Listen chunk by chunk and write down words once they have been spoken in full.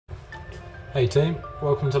Hey team,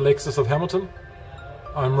 welcome to Lexus of Hamilton.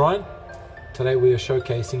 I'm Ryan. Today we are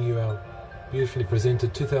showcasing you our beautifully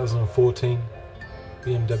presented 2014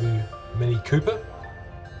 BMW Mini Cooper.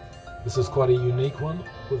 This is quite a unique one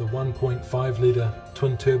with a 1.5 litre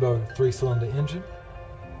twin turbo 3-cylinder engine.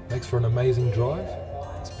 Makes for an amazing drive.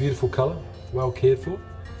 It's a beautiful colour, well cared for.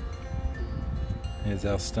 Here's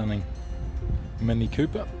our stunning Mini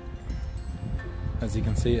Cooper. As you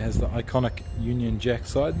can see, it has the iconic Union Jack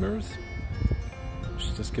side mirrors,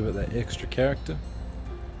 which just give it that extra character,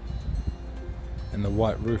 and the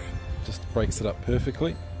white roof just breaks it up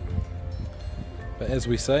perfectly. But as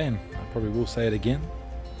we say, and I probably will say it again,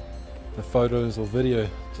 the photos or video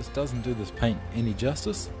just doesn't do this paint any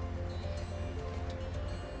justice.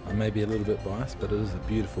 I may be a little bit biased, but it is a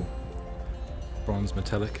beautiful bronze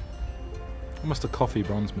metallic, almost a coffee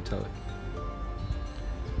bronze metallic.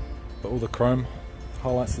 But all the chrome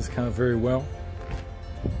highlights this car very well.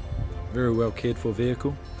 Very well cared for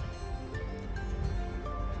vehicle.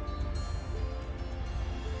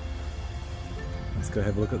 Let's go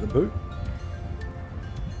have a look at the boot.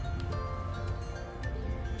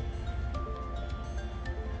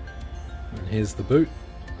 And here's the boot.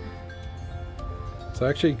 So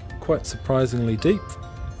actually quite surprisingly deep.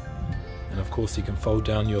 And of course you can fold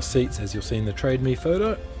down your seats, as you'll see in the Trade Me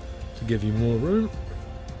photo, to give you more room.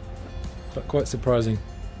 But quite surprising,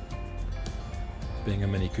 being a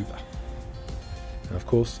Mini Cooper. And of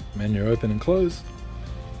course, manual open and close.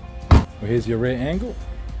 Well, here's your rear angle.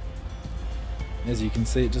 As you can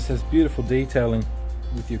see, it just has beautiful detailing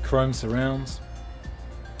with your chrome surrounds.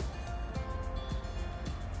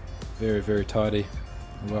 Very, very tidy,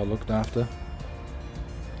 well looked after.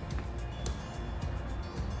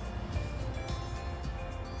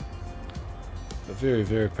 But very,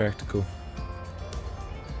 very practical.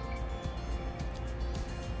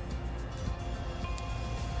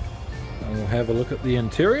 And we'll have a look at the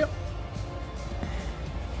interior.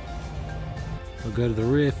 We'll go to the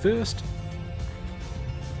rear first.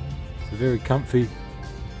 It's a very comfy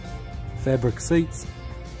fabric seats.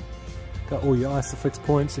 Got all your ISOFIX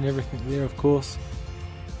points and everything there, of course.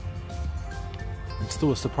 And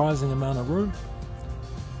still a surprising amount of room,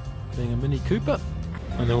 being a Mini Cooper.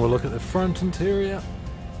 And then we'll look at the front interior.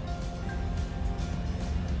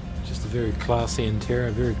 Just a very classy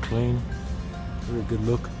interior, very clean, very good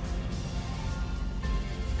look.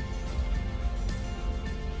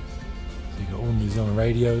 You've got all New Zealand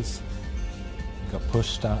radios, you've got push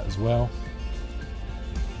start as well,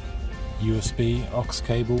 USB, aux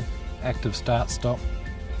cable, active start stop,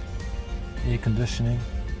 air conditioning,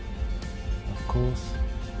 of course,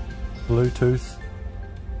 Bluetooth,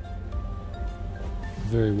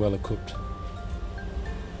 very well equipped.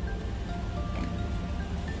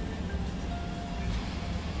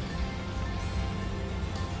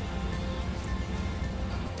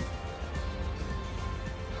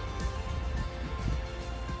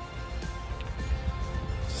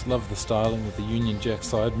 Love the styling with the Union Jack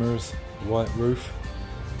side mirrors, white roof.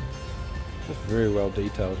 Just very well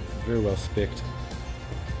detailed, very well specced.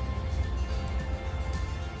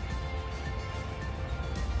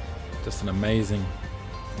 Just an amazing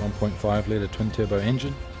 1.5 litre twin turbo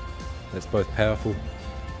engine that's both powerful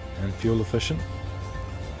and fuel efficient.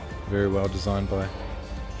 Very well designed by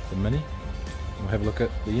the Mini. We'll have a look at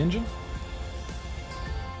the engine.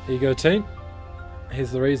 Here you go team.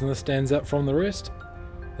 Here's the reason this stands out from the rest.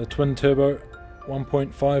 The twin turbo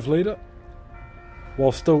 1.5 litre,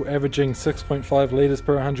 while still averaging 6.5 litres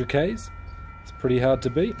per 100 k's. It's pretty hard to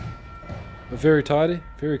beat, but very tidy,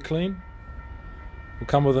 very clean. Will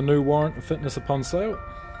come with a new warrant of fitness upon sale.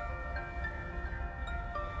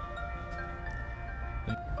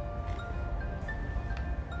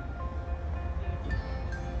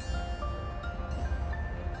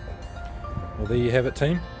 Well, there you have it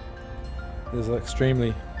team. There's an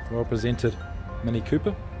extremely well presented Mini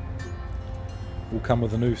Cooper. Will come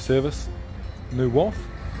with a new service, new WAF.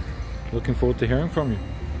 Looking forward to hearing from you.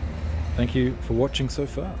 Thank you for watching so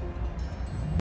far.